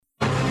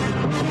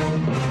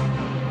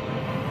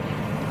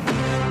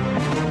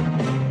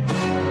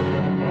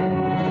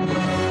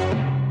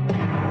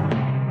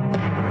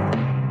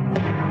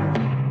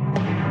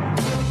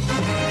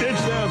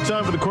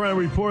Time for the Crime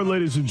Report,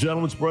 ladies and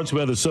gentlemen. It's brought to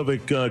you by the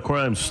Suffolk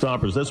Crime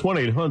Stoppers. That's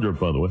 1-800,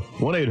 by the way.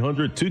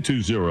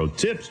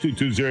 1-800-220-TIPS,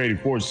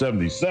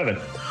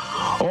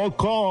 220-8477. All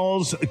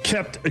calls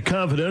kept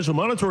confidential.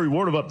 Monetary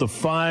reward of up to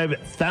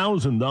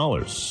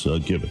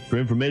 $5,000 given for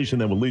information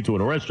that will lead to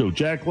an arrest. Joe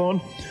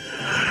Giacalone,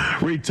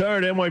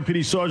 retired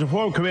NYPD Sergeant,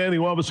 former commanding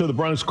officer of the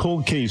Bronx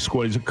Cold Case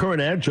Squad. He's a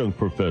current adjunct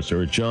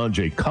professor at John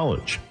Jay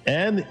College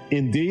and,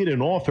 indeed,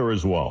 an author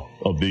as well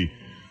of the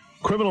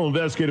Criminal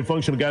Investigative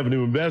Function Guide for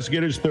New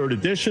Investigators, 3rd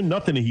edition.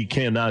 Nothing he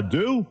cannot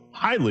do.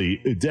 Highly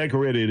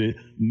decorated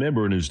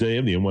member in his day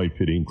of the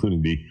NYPD,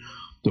 including the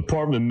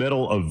Department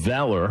Medal of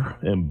Valor.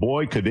 And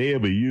boy, could they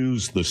ever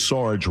use the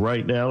Sarge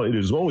right now. It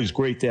is always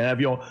great to have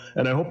you,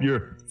 and I hope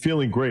you're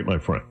feeling great, my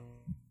friend.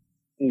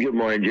 Good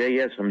morning, Jay.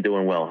 Yes, I'm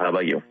doing well. How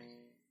about you?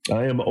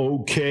 I am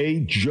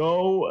okay.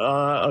 Joe,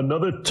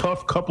 another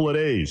tough couple of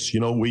days. You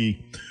know,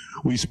 we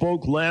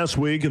spoke last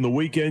week, and the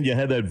weekend you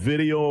had that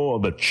video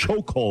of a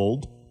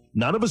chokehold.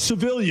 Not of a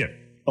civilian,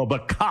 of a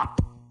cop,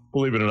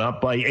 believe it or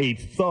not, by a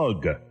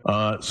thug.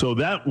 So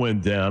that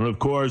went down. Of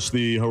course,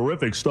 the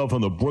horrific stuff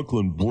on the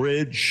Brooklyn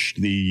Bridge,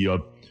 the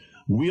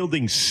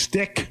wielding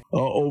stick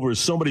over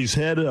somebody's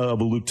head,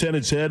 of a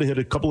lieutenant's head, hit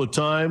a couple of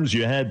times.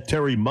 You had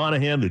Terry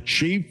Monahan, the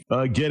chief,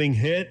 getting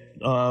hit.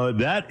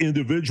 That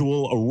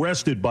individual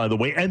arrested, by the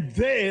way, and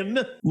then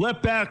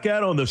let back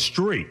out on the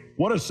street.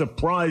 What a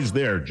surprise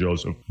there,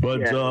 Joseph.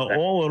 But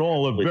all in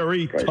all, a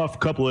very tough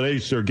couple of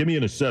days, sir. Give me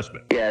an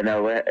assessment. Yeah,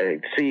 no,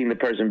 seeing the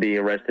person be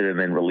arrested and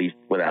then released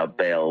without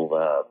bail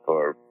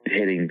for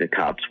hitting the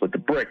cops with the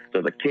bricks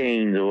or the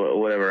canes or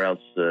whatever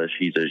else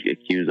she's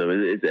accused of,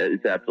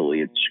 it's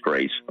absolutely a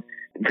disgrace.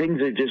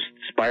 Things are just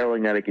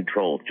spiraling out of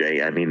control,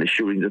 Jay. I mean, the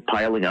shootings are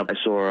piling up. I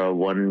saw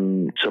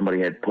somebody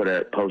had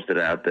posted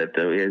out that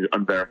is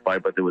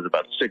unverified, but there was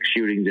about 6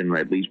 shootings and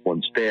at least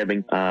 1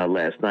 stabbing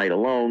last night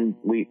alone.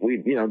 We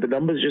the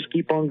numbers just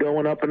keep on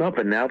going up and up.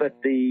 And now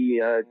that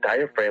the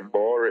diaphragm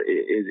law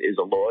is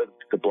a law,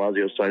 de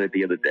Blasio signed it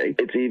the other day,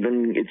 it's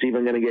even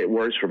going to get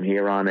worse from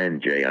here on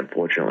in, Jay,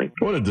 unfortunately.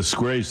 What a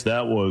disgrace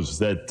that was,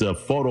 that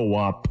photo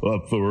op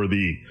for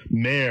the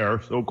mayor,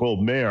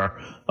 so-called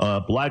mayor,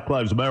 Black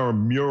Lives Matter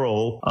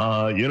mural,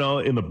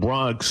 in the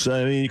Bronx.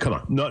 I mean, come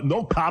on.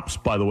 No cops,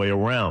 by the way,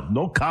 around.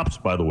 No cops,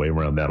 by the way,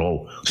 around that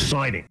whole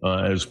signing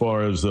as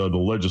far as the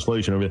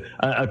legislation.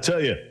 I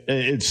tell you,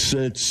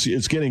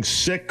 it's getting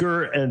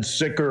sicker and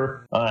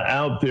sicker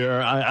out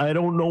there. I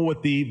don't know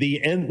what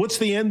the end. What's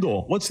the end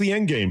all? What's the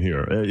end game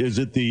here? Is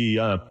it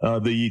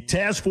the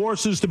task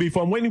forces to be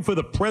formed? I'm waiting for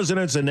the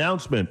president's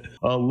announcement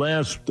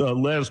last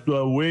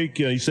week.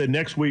 He said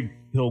next week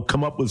he'll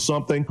come up with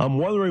something. I'm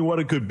wondering what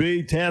it could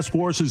be. Task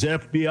forces,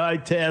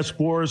 FBI task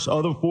force,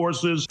 other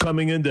forces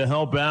coming in to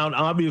help out.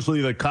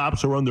 Obviously, the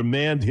cops are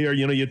undermanned here.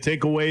 You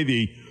take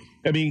away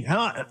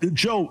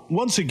Joe,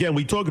 once again,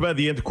 we talk about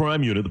the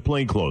anti-crime unit, the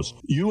plainclothes.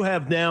 You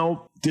have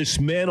now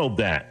dismantled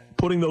that,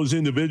 putting those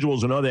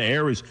individuals in other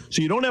areas.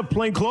 So you don't have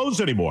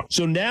plainclothes anymore.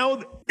 So now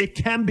it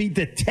can be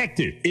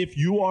detected if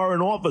you are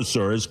an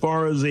officer as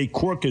far as a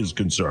crook is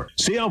concerned.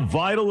 See how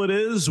vital it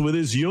is with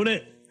his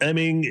unit? I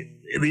mean,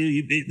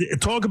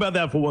 talk about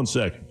that for 1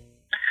 second.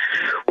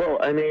 Well,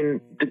 I mean,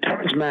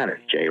 deterrence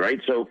matters, Jay, right?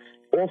 So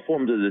all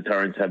forms of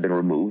deterrence have been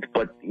removed,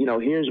 but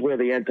here's where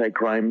the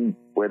anti-crime,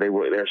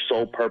 their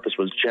sole purpose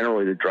was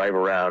generally to drive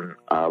around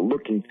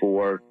looking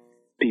for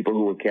people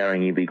who were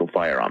carrying illegal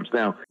firearms.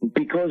 Now,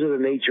 because of the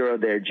nature of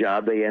their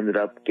job, they ended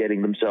up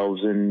getting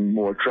themselves in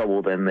more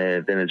trouble than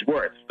it's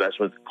worth. That's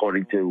what,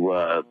 according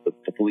to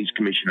the police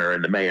commissioner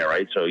and the mayor,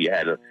 right? So you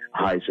had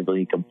high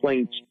civilian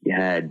complaints, you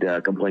had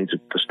complaints to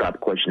stop,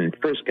 question, and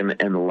frisk, and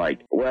the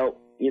like. Well,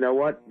 you know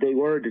what? They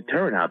were a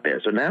deterrent out there.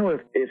 So now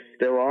if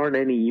there aren't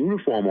any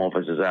uniform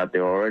officers out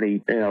there or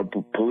any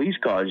police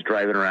cars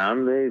driving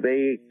around,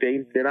 they're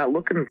not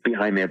looking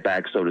behind their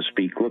back, so to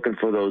speak, looking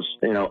for those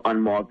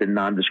unmarked and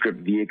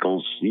nondescript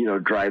vehicles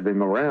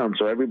driving around.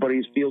 So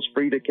everybody feels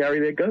free to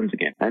carry their guns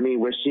again. I mean,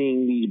 we're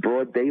seeing these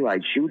broad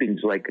daylight shootings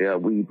like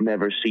we've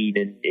never seen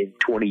in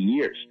 20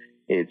 years.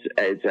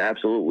 It's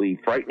absolutely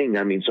frightening.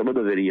 I mean, some of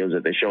the videos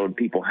that they're showing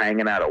people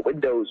hanging out of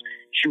windows,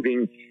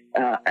 shooting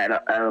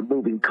at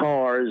moving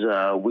cars.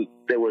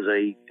 There was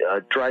a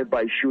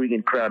drive-by shooting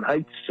in Crown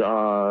Heights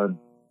on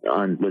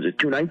was it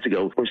 2 nights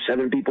ago, where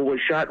 7 people were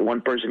shot and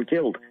 1 person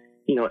killed,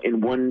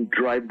 in one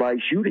drive-by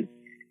shooting.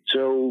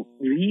 So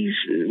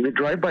the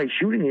drive-by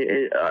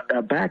shooting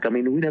are back. I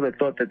mean, we never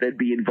thought that they'd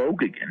be in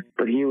vogue again.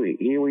 But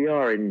here we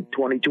are in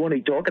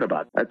 2020 talking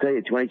about it. I tell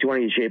you,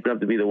 2020 is shaping up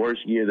to be the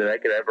worst year that I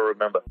could ever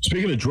remember.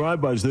 Speaking of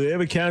drive-bys, did they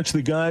ever catch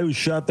the guy who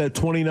shot that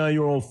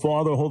 29-year-old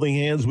father holding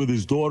hands with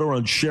his daughter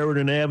on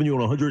Sheridan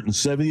Avenue on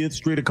 170th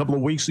Street a couple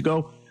of weeks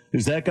ago?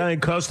 Is that guy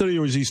in custody,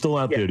 or is he still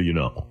out there, do you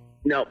know?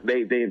 No,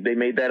 they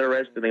made that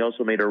arrest, and they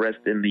also made arrest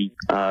in the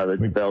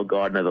Bell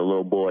Gardner, the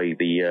little boy,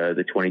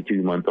 the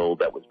 22-month-old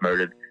that was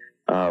murdered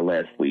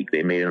last week.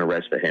 They made an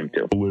arrest for him,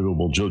 too.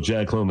 Unbelievable. Joe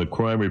Giacalone, the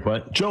crime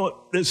report.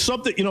 Joe, there's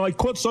something, I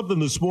caught something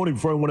this morning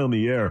before I went on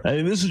the air. I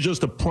mean, this is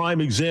just a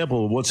prime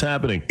example of what's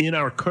happening in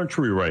our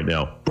country right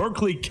now.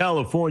 Berkeley,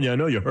 California, I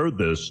know you heard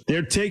this.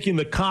 They're taking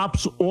the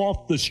cops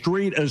off the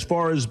street as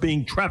far as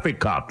being traffic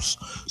cops.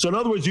 So in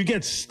other words, you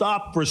get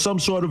stopped for some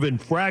sort of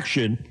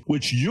infraction,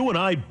 which you and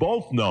I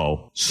both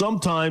know,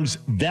 sometimes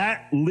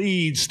that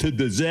leads to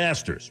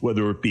disasters,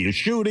 whether it be a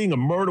shooting, a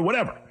murder,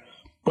 whatever.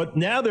 But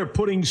now they're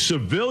putting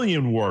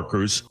civilian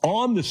workers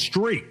on the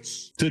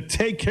streets to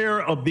take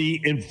care of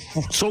the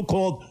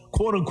so-called,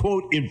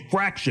 quote-unquote,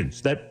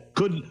 infractions that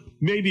could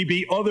maybe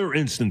be other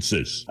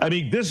instances. I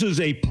mean, this is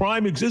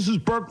this is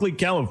Berkeley,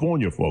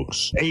 California,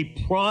 folks. A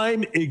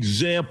prime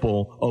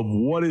example of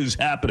what is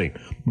happening,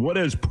 what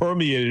has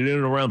permeated in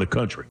and around the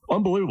country.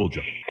 Unbelievable,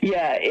 Joe.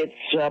 Yeah, it's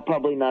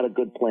probably not a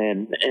good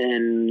plan.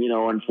 And,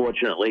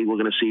 unfortunately, we're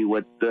going to see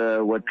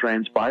what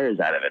transpires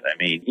out of it.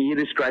 I mean, you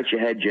just scratch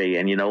your head, Jay,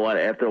 and you know what?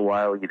 After a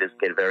while, you just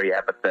get very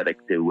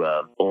apathetic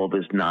to all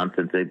this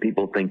nonsense.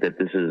 People think that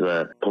this is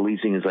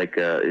policing is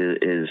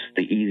is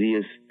the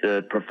easiest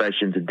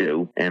profession to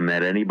do, and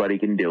that anybody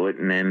can do it,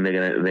 and then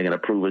they're gonna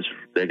prove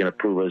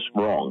us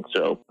wrong.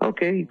 So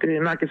okay,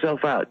 knock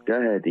yourself out. Go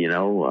ahead.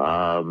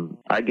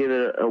 I give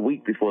it a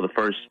week before the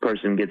first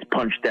person gets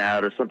punched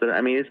out or something.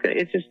 I mean,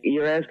 it's just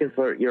you're asking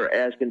for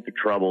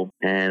trouble,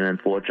 and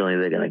unfortunately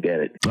they're gonna get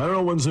it. I don't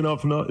know when's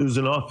enough is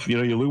enough.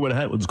 You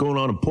look what's going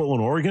on in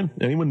Portland, Oregon.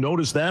 Anyone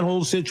notice that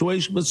whole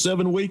situation for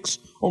 7 weeks,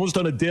 almost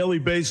on a daily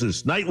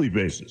basis, nightly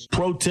basis?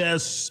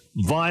 Protests,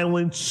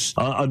 violence.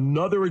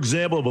 Another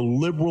example of a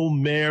liberal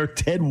mayor,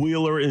 Ted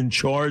Wheeler, in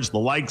charge, the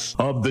likes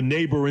of the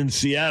neighbor in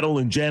Seattle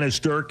and Janice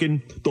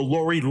Durkin, the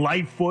Lori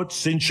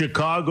Lightfoots in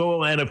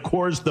Chicago, and of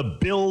course the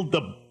Bill de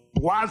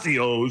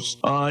Blasio's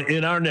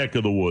in our neck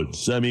of the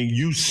woods. I mean,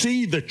 you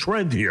see the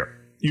trend here.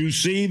 You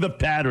see the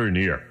pattern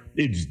here.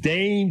 It's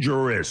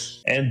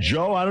dangerous. And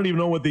Joe, I don't even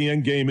know what the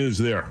end game is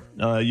there.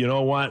 You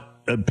know what?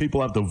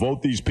 People have to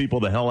vote these people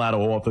the hell out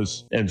of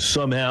office and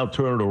somehow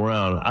turn it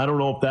around. I don't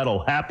know if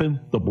that'll happen.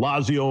 De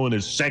Blasio in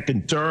his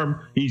second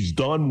term, he's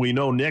done. We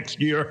know next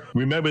year.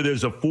 Remember,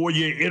 there's a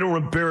 4-year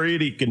interim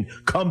period. He can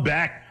come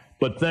back.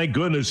 But thank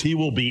goodness he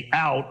will be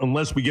out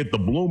unless we get the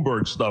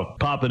Bloomberg stuff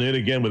popping in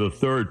again with a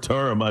third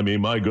term. I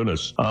mean, my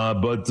goodness.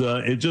 But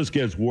it just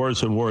gets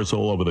worse and worse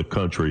all over the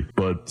country.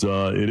 But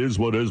it is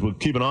what it is. We'll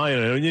keep an eye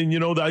on it.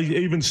 And, I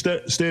even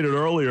stated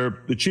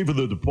earlier, the chief of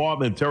the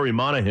department, Terry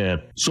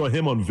Monahan, saw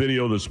him on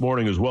video this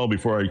morning as well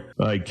before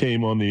I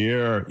came on the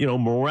air.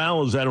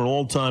 Morale is at an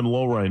all-time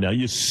low right now.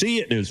 You see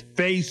it in his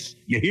face.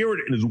 You hear it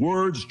in his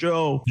words,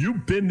 Joe.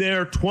 You've been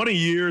there 20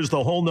 years,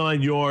 the whole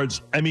 9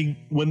 yards. I mean,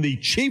 when the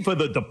chief of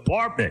the department,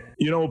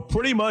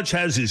 pretty much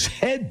has his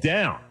head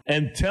down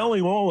and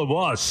telling all of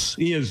us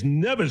he has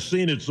never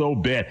seen it so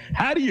bad.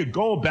 How do you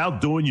go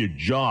about doing your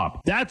job?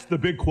 That's the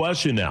big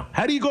question now.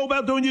 How do you go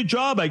about doing your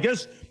job? I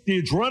guess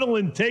the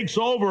adrenaline takes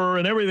over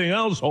and everything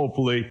else,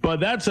 hopefully.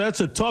 But that's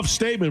a tough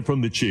statement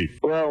from the chief.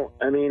 Well,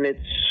 I mean, it's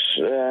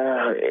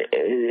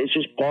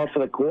just par for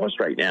the course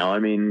right now. I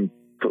mean,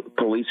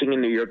 policing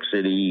in New York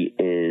City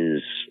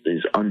is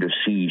under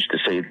siege, to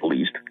say the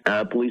least.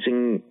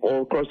 Policing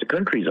all across the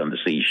country is under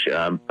siege,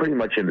 pretty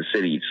much in the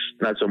cities,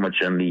 not so much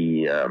in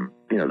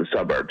the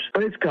suburbs.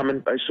 But it's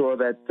coming. I saw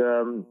that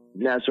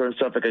Nassau and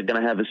Suffolk are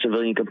going to have a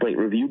civilian complaint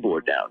review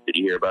board now. Did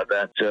you hear about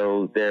that?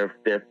 So they're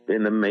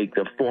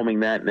forming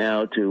that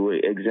now to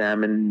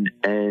examine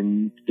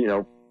and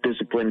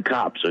discipline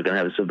cops. Are going to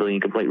have a civilian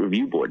complaint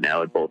review board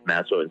now at both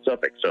Nassau and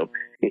Suffolk. So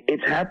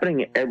it's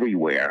happening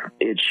everywhere.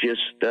 It's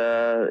just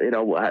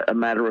a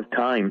matter of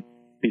time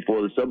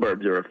before the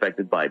suburbs are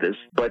affected by this.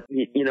 But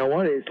you know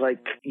what? It's like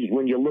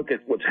when you look at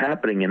what's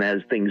happening, and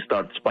as things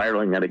start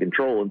spiraling out of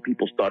control and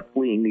people start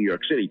fleeing New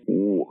York City,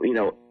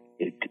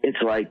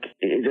 it's like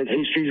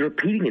history's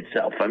repeating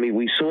itself. I mean,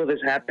 we saw this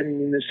happen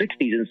in the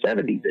 60s and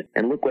 70s,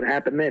 and look what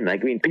happened then. I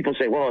mean, people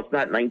say, well, it's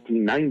not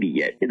 1990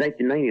 yet. It's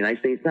 1990, and I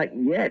say it's not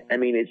yet. I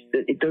mean,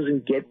 it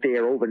doesn't get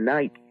there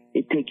overnight.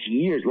 It takes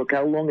years. Look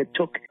how long it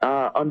took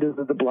under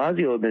the de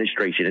Blasio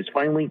administration. It's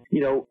finally,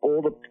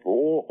 all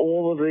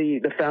of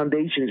the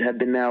foundations have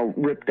been now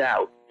ripped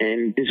out,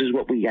 and this is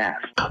what we have.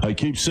 I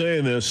keep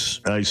saying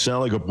this. I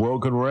sound like a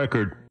broken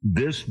record.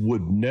 This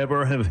would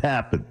never have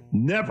happened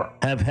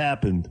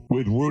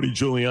with Rudy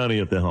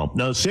Giuliani at the helm.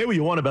 Now, say what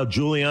you want about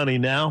Giuliani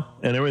now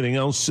and everything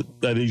else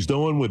that he's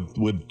doing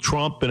with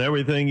Trump and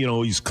everything.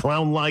 He's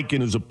clown-like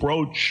in his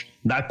approach.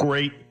 Not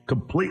great.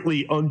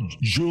 Completely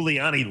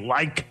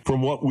un-Giuliani-like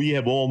from what we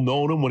have all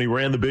known him when he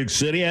ran the big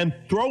city. And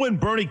throw in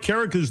Bernie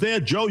Kerik is there.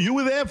 Joe, you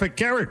were there for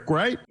Kerik,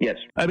 right? Yes.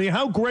 I mean,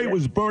 how great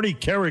was Bernie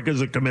Kerik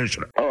as a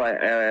commissioner? Oh,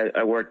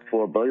 I worked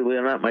for, believe it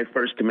or not, my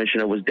first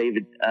commissioner was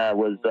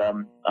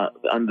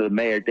under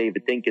Mayor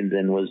David Dinkins,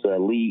 and was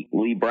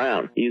Lee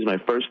Brown. He was my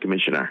first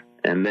commissioner.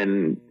 And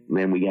then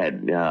then we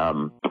had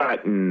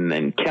Patton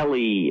and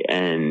Kelly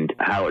and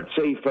Howard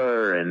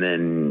Safer and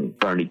then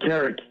Bernie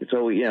Kerik.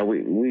 So, we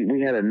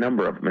had a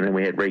number of them, and then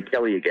we had Ray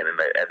Kelly again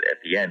at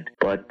the end.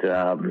 But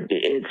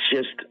it's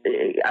just,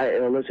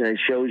 listen, it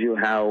shows you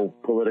how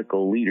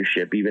political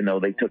leadership, even though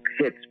they took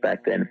hits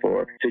back then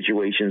for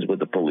situations with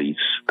the police,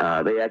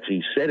 they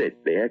actually said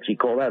it. They actually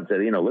called out and said,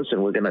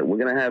 listen, we're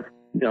gonna have,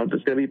 there's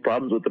going to be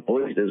problems with the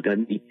police. There's going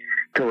to be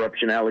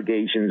corruption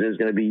allegations. There's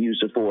going to be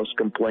use of force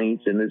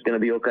complaints, and there's going to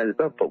be all kinds of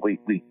stuff. But we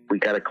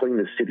got to clean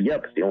the city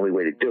up. It's the only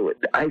way to do it.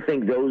 I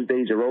think those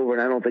days are over,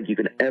 and I don't think you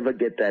can ever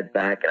get that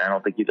back. And I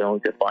don't think you're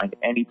going to find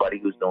anybody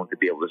who's going to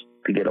be able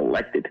to get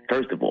elected,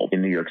 first of all,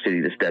 in New York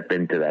City to step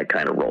into that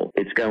kind of role.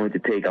 It's going to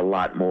take a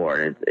lot more.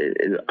 And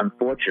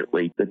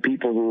unfortunately, the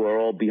people who are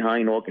all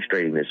behind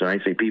orchestrating this, and I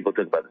say people,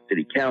 talk about the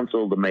city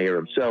council, the mayor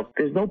himself,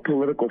 there's no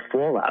political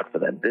fallout for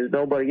them. There's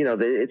nobody,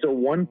 it's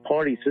a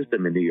one-party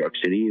system in New York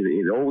City.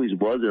 It always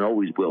was and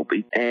always will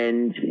be.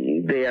 And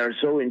they are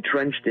so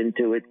entrenched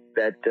into it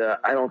that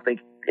I don't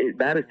think it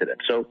matters to them.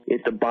 So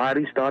if the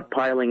bodies start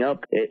piling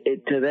up,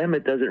 to them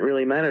it doesn't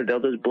really matter. They'll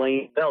just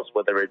blame else,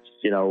 whether it's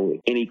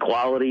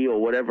inequality or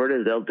whatever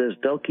it is.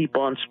 They'll keep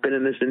on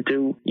spinning this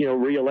into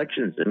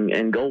re-elections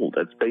and gold.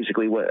 That's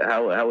basically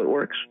how it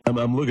works.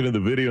 I'm looking at the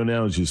video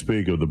now as you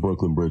speak of the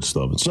Brooklyn Bridge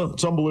stuff. It's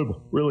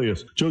unbelievable, really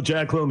is. Joe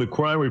Giacalone, the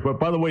crime report.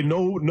 By the way,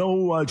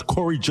 no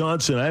Corey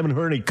Johnson. I haven't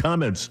heard any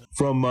comments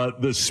from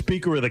the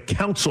Speaker of the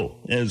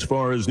Council as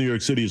far as New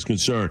York City is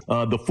concerned.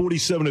 The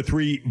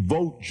 47-3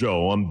 vote,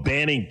 Joe, on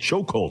banning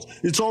chokeholds.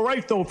 It's all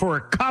right, though, for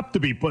a cop to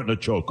be put in a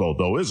chokehold,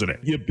 though, isn't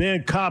it? You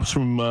ban cops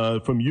from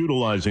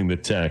utilizing the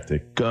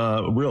tactic.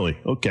 Really?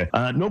 Okay.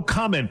 No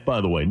comment,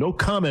 by the way. No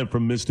comment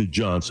from Mr.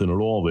 Johnson at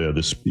all there,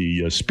 the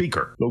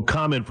Speaker. No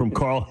comment from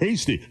Carl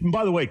Hastie. And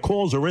by the way,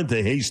 calls are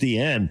into Hastie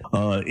and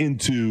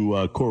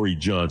into Corey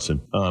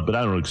Johnson. But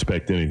I don't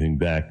expect anything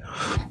back.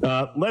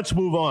 Let's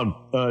move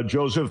on,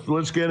 Joseph.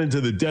 Let's get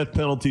into the death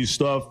penalty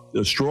stuff.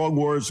 Strong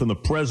words from the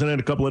president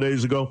a couple of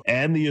days ago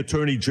and the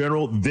attorney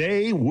general.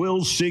 They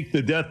will seek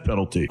the death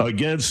penalty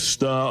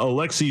against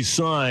Alexei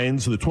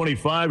Saenz, the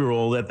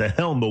 25-year-old at the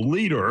helm, the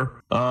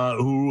leader,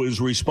 who is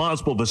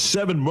responsible for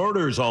 7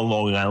 murders on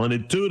Long Island,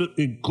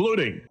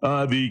 including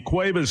the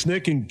Cuevas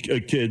Nick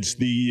kids,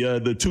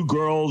 the 2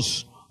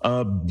 girls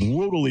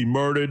brutally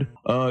murdered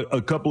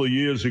a couple of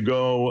years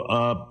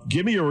ago.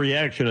 Give me a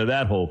reaction to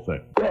that whole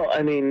thing. Well,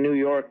 I mean, New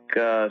York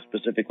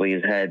specifically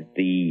has had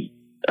the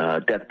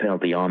death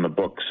penalty on the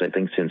books, I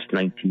think, since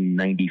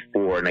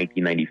 1994,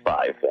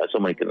 1995.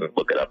 Somebody can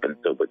look it up.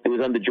 But it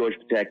was under George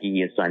Pataki.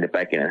 He had signed it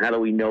back in. And how do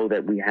we know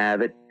that we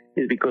have it?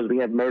 Is because we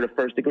have murder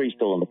first degree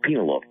still in the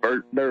penal law.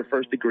 Murder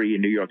first degree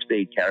in New York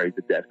State carries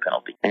the death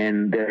penalty.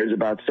 And there's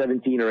about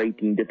 17 or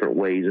 18 different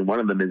ways, and one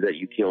of them is that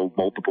you kill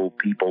multiple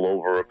people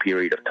over a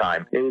period of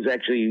time. It was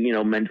actually,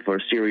 meant for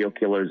serial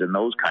killers and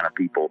those kind of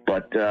people,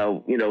 but,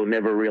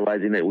 never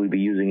realizing that we'd be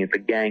using it for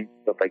gangs,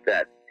 stuff like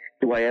that.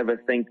 Do I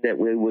ever think that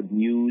we would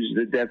use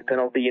the death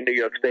penalty in New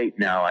York State?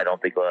 No, I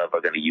don't think we're ever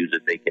going to use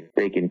it.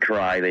 They can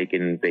try. They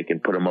can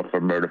put them up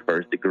for murder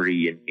first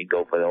degree and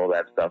go for all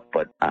that stuff.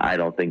 But I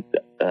don't think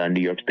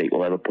New York State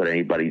will ever put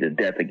anybody to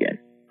death again.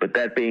 But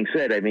that being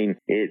said, I mean,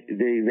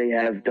 they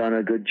have done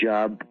a good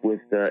job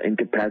with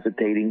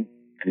incapacitating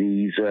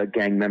these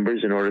gang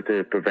members in order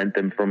to prevent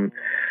them from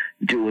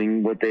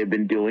doing what they've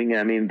been doing.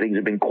 I mean, things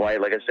have been quiet.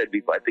 Like I said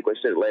before, I think I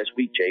said it last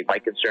week, Jay, my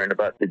concern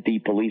about the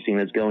depolicing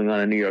that's going on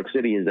in New York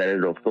City is that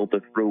it'll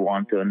filter through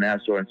onto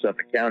Nassau and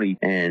Suffolk County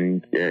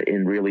and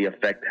really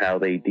affect how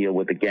they deal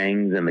with the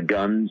gangs and the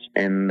guns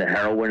and the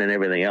heroin and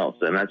everything else.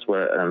 And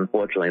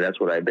unfortunately, that's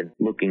what I've been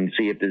looking to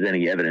see if there's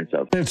any evidence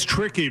of. It's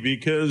tricky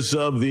because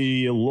of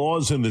the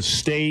laws in the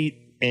state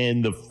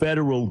and the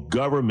federal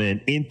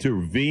government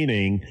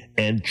intervening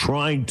and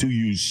trying to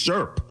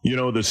usurp,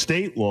 the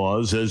state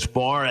laws as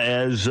far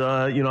as,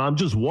 I'm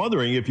just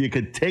wondering if you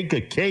could take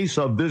a case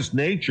of this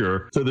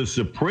nature to the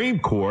Supreme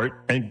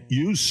Court and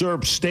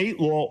usurp state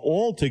law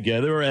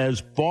altogether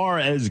as far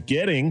as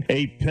getting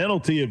a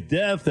penalty of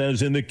death,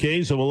 as in the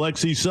case of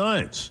Alexei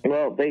Saenz.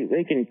 Well,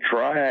 they can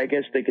try. I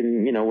guess they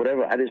can,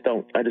 whatever. I just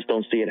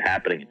don't see it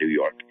happening in New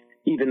York.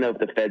 Even though if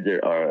the feds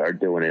are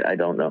doing it, I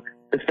don't know.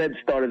 The feds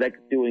started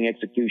doing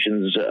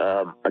executions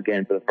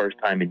again for the first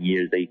time in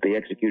years. They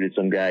executed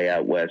some guy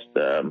out west,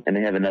 and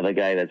they have another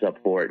guy that's up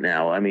for it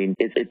now. I mean,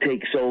 it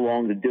takes so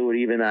long to do it.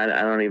 Even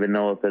I don't even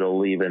know if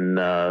it'll even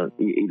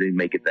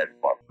make it that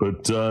far.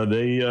 But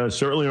they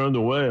certainly are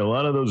underway. A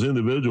lot of those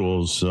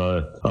individuals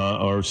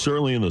are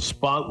certainly in the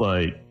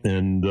spotlight,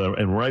 and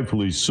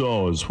rightfully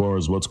so as far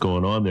as what's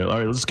going on there. All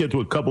right, let's get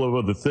to a couple of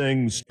other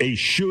things. A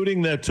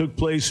shooting that took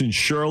place in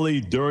Shirley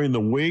during the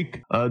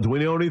week. Do we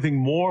know anything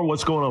more?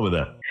 What's going on with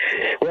that?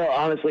 Well, Well,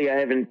 honestly, I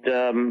haven't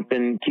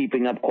been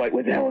keeping up quite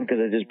with that one because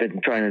I've just been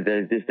trying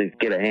to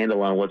get a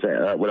handle on what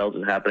else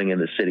is happening in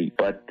the city.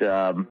 But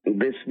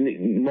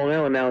Long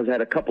Island now has had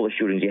a couple of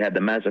shootings. You had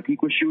the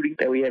Massapequa shooting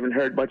that we haven't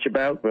heard much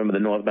about. Remember the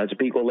North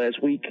Massapequa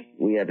last week?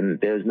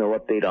 There's no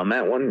update on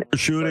that one.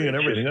 Shooting and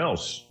everything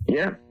else.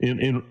 Yeah.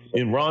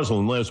 In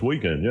Roslyn last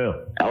weekend, yeah.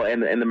 Oh,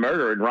 and the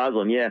murder in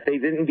Roslyn, yeah. They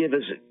didn't give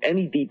us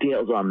any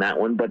details on that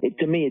one, but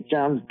to me it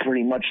sounds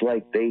pretty much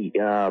like he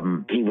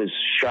was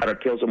shot or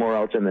killed somewhere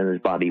else and then his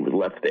body was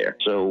left there.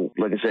 So,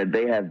 like I said,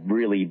 they have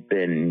really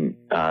been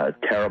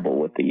terrible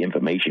with the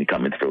information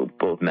coming through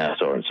both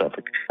Nassau and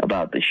Suffolk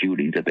about the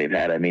shootings that they've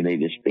had. I mean,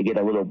 they get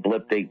a little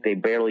blip. They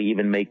barely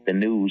even make the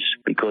news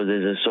because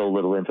there's just so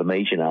little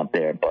information out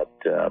there. But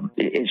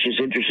it's just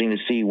interesting to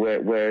see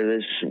where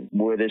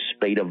this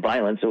spate of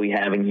violence that we're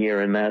having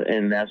here in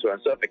Nassau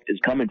and Suffolk is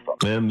coming from.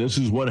 And this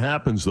is what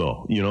happens,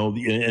 though.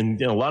 And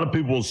a lot of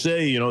people will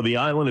say, the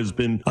island has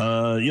been,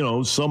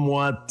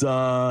 somewhat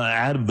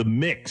out of the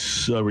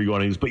mix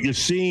regarding this. But you're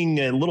seeing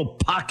little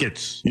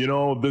pockets,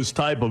 of this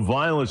type of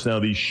violence now.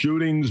 These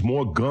shootings,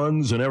 more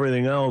guns, and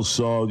everything else.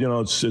 So,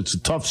 it's a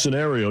tough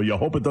scenario. You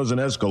hope it doesn't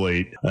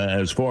escalate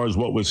as far as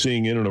what we're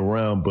seeing in and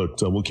around.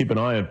 But we'll keep an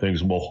eye on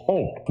things. We'll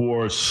hope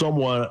for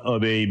somewhat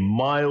of a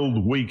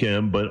mild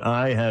weekend. But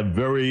I have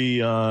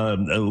very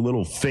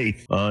little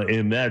faith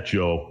in that,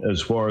 Joe,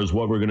 as far as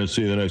what we're going to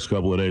see the next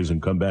couple of days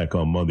and come back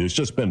on Monday. It's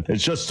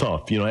just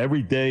tough.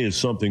 Every day is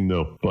something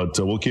new. But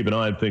we'll keep an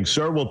eye on things.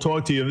 Sir, we'll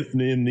talk to you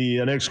in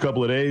the next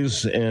couple of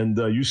days. And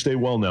you stay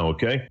well now,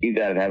 okay? You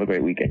got it. Have a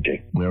great weekend,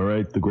 Jake. All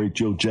right. The great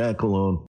Joe Giacalone.